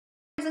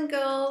Boys and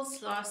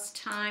girls, last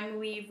time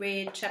we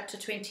read chapter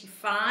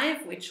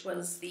 25, which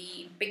was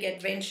the big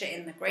adventure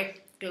in the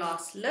great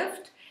glass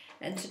lift,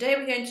 and today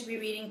we're going to be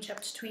reading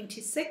chapter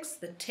 26,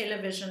 the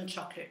television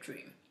chocolate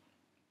room.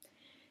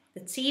 The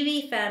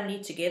TV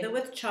family, together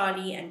with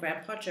Charlie and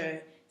Grandpa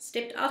Joe,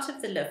 stepped out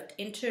of the lift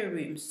into a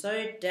room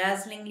so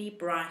dazzlingly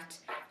bright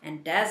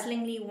and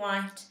dazzlingly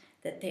white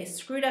that they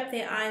screwed up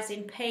their eyes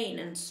in pain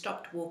and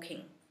stopped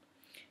walking.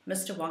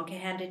 Mr. Wonka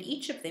handed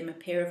each of them a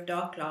pair of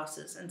dark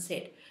glasses and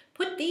said,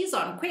 "Put these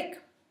on,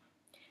 quick!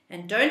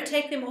 And don't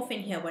take them off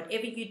in here,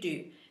 whatever you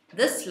do.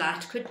 This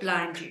light could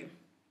blind you."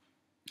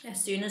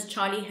 As soon as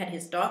Charlie had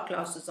his dark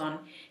glasses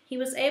on, he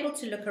was able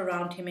to look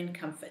around him in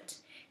comfort.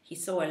 He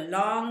saw a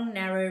long,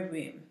 narrow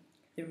room.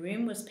 The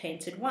room was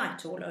painted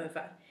white all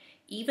over.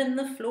 Even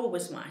the floor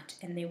was white,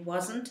 and there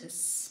wasn't a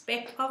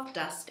speck of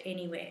dust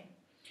anywhere.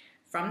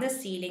 From the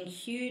ceiling,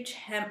 huge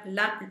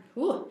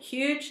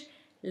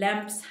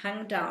lamps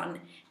hung down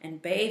and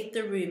bathed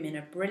the room in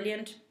a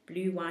brilliant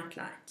blue-white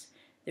light.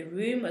 The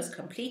room was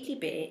completely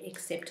bare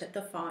except at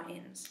the far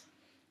ends.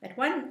 At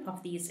one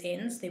of these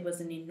ends there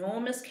was an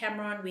enormous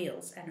camera on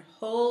wheels, and a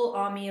whole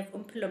army of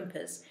Oompa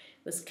Loompas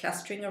was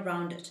clustering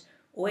around it,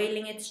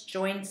 oiling its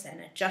joints and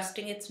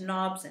adjusting its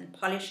knobs and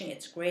polishing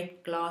its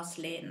great glass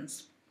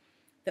lens.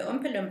 The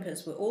Oompa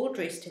Loompas were all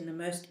dressed in the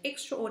most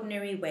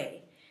extraordinary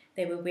way.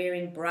 They were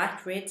wearing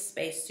bright red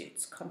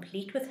spacesuits,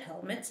 complete with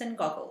helmets and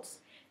goggles.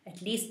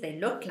 At least they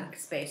looked like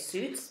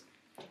spacesuits,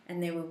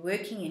 and they were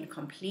working in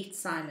complete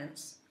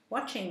silence.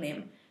 Watching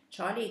them,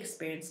 Charlie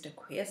experienced a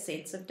queer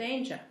sense of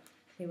danger.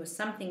 There was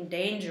something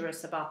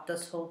dangerous about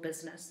this whole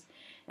business,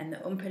 and the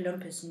Oompa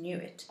Loompas knew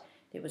it.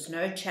 There was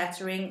no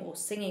chattering or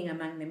singing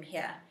among them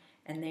here,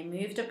 and they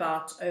moved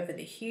about over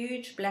the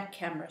huge black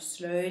camera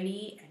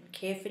slowly and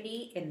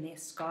carefully in their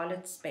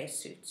scarlet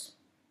spacesuits.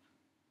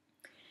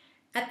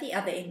 At the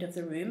other end of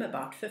the room,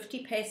 about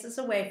 50 paces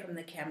away from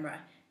the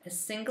camera, a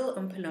single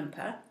Oompa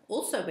Loompa,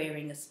 also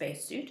wearing a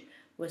spacesuit,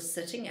 was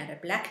sitting at a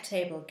black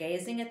table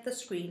gazing at the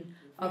screen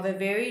of a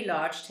very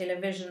large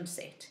television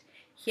set.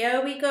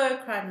 "Here we go,"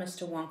 cried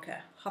Mr.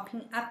 Wonka,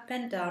 hopping up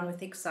and down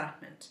with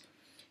excitement.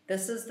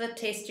 "This is the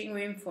testing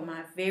room for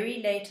my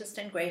very latest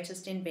and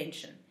greatest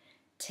invention,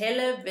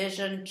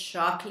 television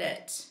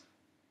chocolate."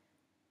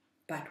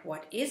 "But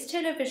what is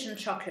television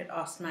chocolate?"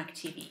 asked Mike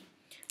TV.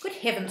 "Good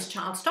heavens,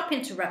 child, stop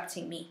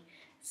interrupting me,"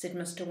 said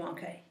Mr.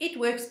 Wonka. "It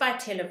works by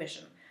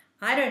television.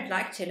 I don't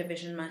like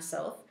television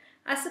myself.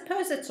 I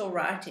suppose it's all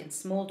right in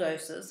small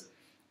doses,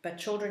 but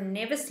children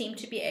never seem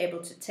to be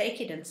able to take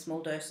it in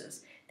small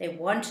doses. They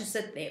want to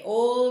sit there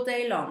all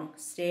day long,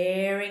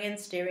 staring and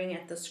staring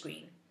at the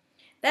screen."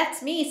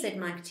 "That's me," said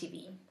Mike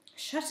TV.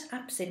 "Shut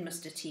up," said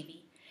Mr.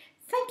 TV.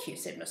 "Thank you,"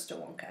 said Mr.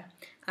 Wonka.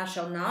 "I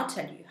shall now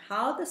tell you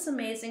how this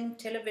amazing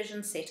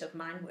television set of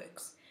mine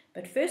works.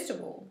 But first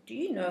of all, do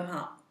you know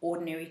how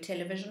ordinary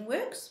television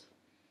works?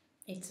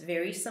 It's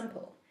very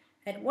simple.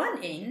 At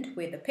one end,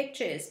 where the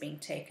picture is being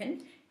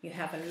taken, you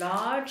have a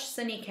large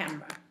cine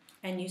camera,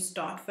 and you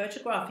start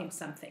photographing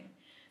something.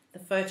 The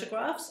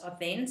photographs are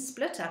then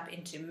split up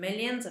into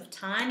millions of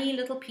tiny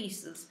little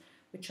pieces,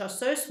 which are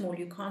so small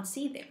you can't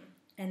see them.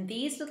 And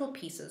these little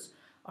pieces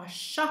are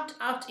shot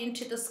out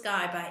into the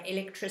sky by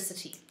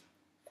electricity.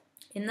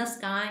 In the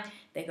sky,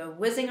 they go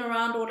whizzing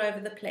around all over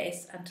the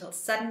place until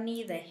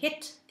suddenly they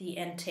hit the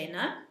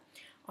antenna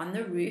on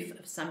the roof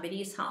of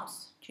somebody's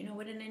house. Do you know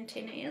what an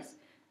antenna is?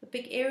 The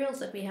big aerials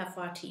that we have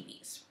for our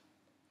TVs.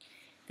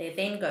 They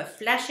then go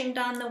flashing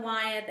down the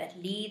wire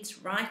that leads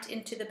right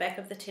into the back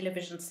of the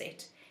television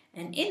set,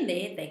 and in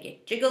there they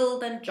get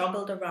jiggled and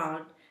joggled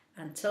around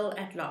until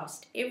at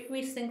last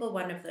every single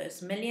one of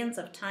those millions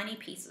of tiny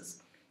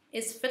pieces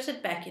is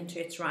fitted back into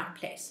its right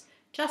place,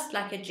 just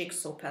like a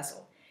jigsaw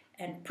puzzle,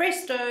 and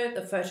presto,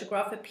 the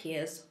photograph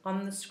appears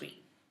on the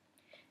screen.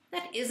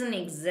 "That isn't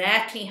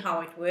exactly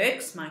how it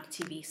works," Mike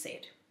TV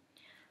said.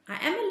 "I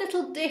am a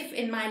little deaf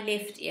in my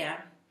left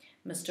ear,"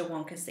 Mr.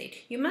 Wonka said.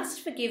 "You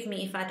must forgive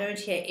me if I don't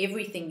hear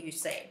everything you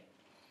say."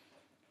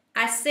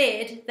 "I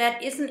said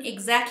that isn't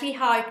exactly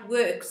how it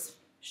works,"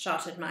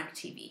 shouted Mike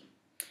TV.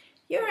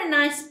 "You're a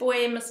nice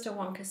boy," Mr.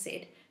 Wonka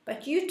said,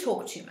 "but you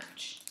talk too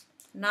much.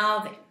 Now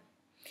then,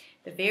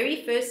 the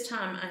very first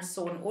time I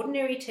saw an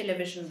ordinary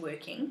television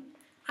working,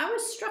 I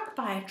was struck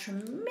by a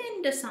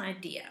tremendous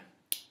idea.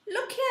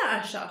 'Look here,'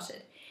 I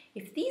shouted.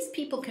 'If these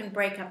people can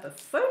break up a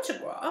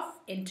photograph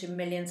into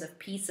millions of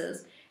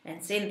pieces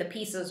and send the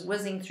pieces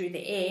whizzing through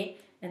the air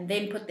and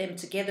then put them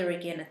together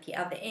again at the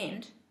other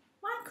end,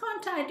 why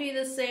can't I do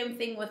the same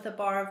thing with a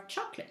bar of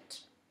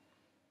chocolate?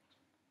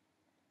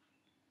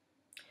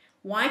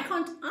 Why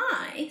can't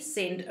I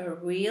send a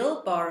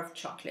real bar of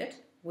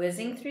chocolate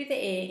whizzing through the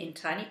air in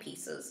tiny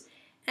pieces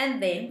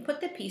and then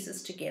put the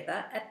pieces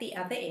together at the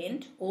other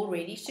end, all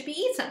ready to be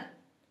eaten?'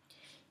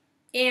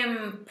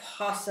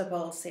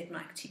 'Impossible,' said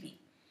Mike TV.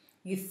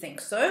 'You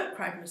think so?'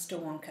 cried Mr.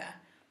 Wonka.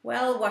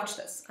 'Well, watch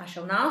this. I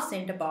shall now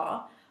send a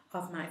bar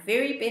of my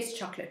very best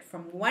chocolate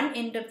from one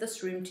end of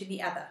this room to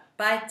the other,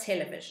 by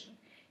television.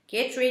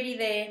 Get ready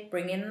there.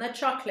 Bring in the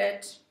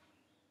chocolate.'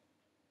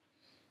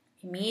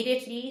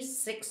 Immediately,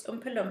 6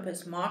 Oompa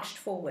Loompas marched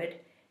forward,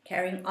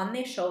 carrying on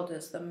their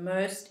shoulders the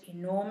most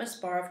enormous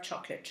bar of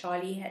chocolate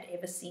Charlie had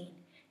ever seen.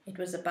 It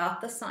was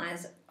about the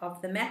size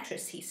of the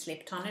mattress he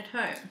slept on at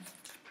home.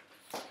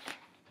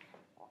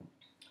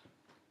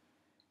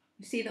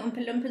 You see the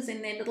Oompa Loompas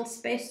in their little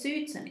space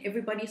suits, and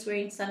everybody's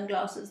wearing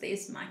sunglasses.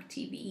 There's Mike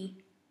TV.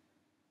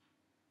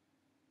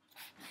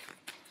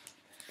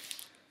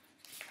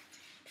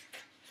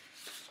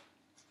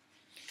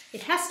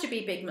 It has to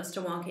be big,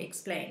 Mr. Wonka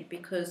explained,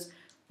 because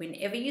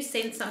whenever you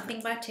send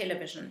something by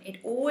television,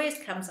 it always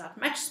comes out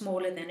much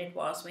smaller than it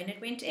was when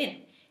it went in.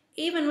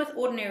 Even with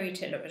ordinary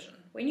television,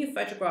 when you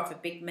photograph a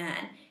big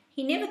man,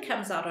 he never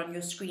comes out on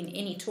your screen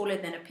any taller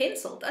than a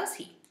pencil, does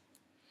he?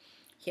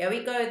 Here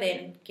we go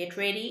then. Get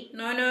ready.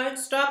 No,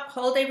 stop.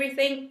 Hold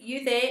everything.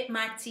 You there,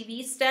 Mike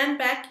TV. Stand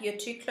back. You're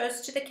too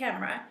close to the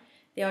camera.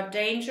 There are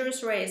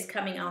dangerous rays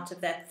coming out of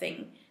that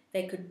thing.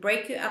 They could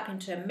break you up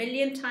into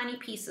 1,000,000 tiny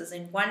pieces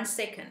in 1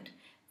 second.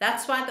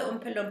 That's why the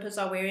Oompa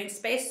Loompas are wearing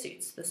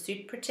spacesuits. The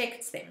suit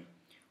protects them.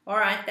 All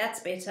right, that's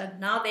better.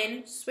 Now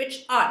then,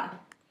 switch on.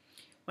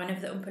 One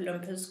of the Oompa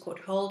Loompas caught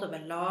hold of a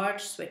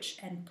large switch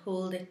and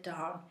pulled it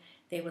down.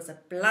 There was a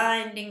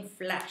blinding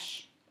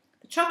flash.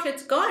 "The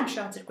chocolate's gone,"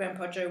 shouted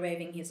Grandpa Joe,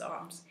 waving his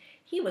arms.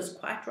 He was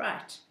quite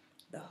right.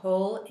 The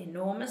whole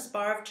enormous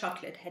bar of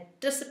chocolate had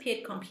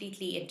disappeared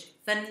completely into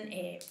thin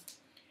air.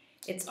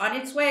 "It's on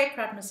its way,"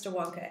 cried Mr.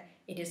 Wonka.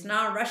 "It is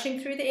now rushing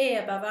through the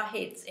air above our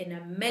heads in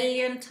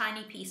 1,000,000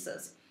 tiny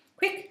pieces.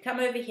 Quick, come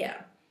over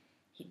here."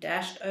 He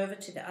dashed over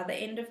to the other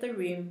end of the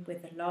room where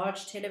the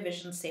large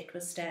television set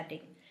was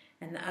standing,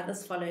 and the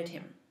others followed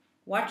him.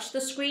 "Watch the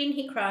screen,"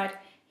 he cried.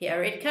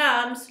 "Here it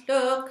comes.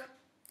 Look."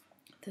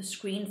 The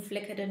screen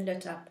flickered and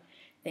lit up.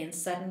 Then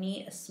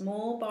suddenly a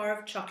small bar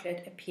of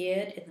chocolate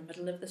appeared in the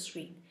middle of the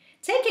screen.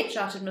 "Take it,"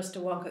 shouted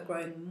Mr. Wonka,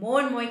 growing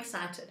more and more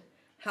excited.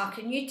 "How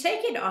can you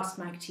take it?" asked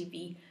Mike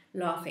TV,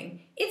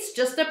 laughing. "It's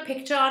just a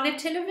picture on a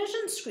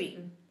television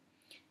screen."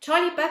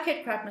 "Charlie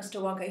Bucket," cried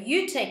Mr. Wonka,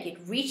 "you take it.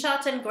 Reach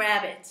out and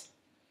grab it."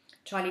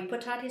 Charlie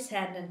put out his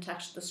hand and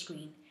touched the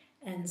screen,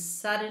 and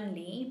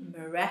suddenly,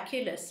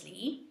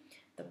 miraculously,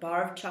 the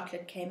bar of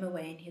chocolate came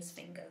away in his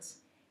fingers.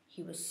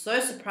 He was so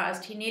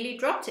surprised he nearly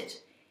dropped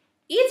it.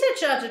 "Eat it,"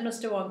 shouted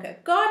Mr.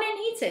 Wonka. "Go on and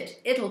eat it.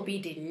 It'll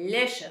be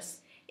delicious.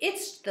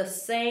 It's the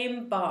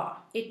same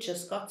bar. It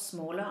just got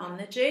smaller on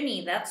the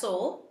journey, that's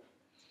all."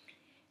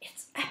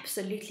 "It's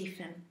absolutely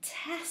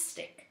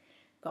fantastic,"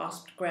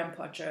 gasped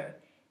Grandpa Joe.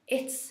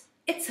 It's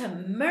a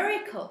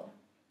miracle."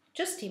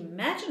 "Just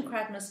imagine,"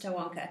 cried Mr.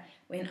 Wonka,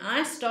 "when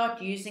I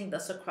start using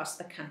this across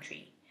the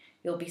country.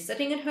 You'll be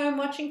sitting at home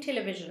watching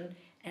television,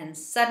 and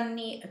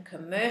suddenly a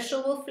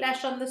commercial will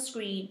flash on the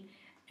screen,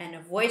 and a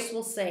voice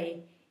will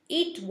say,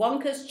 'Eat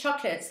Wonka's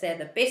chocolates, they're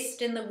the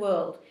best in the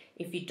world.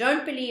 If you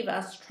don't believe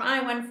us, try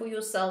one for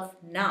yourself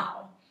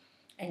now.'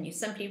 And you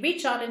simply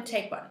reach out and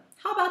take one.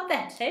 How about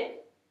that, hey?"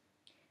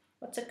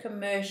 "What's a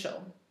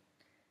commercial?"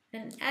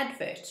 "An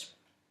advert."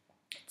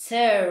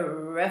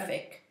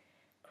 "Terrific,"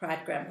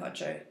 cried Grandpa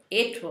Joe.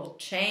 "It will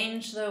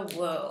change the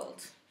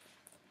world."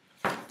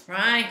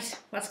 Right,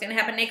 what's going to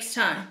happen next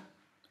time?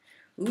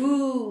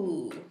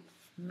 Ooh,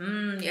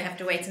 you have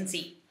to wait and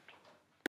see.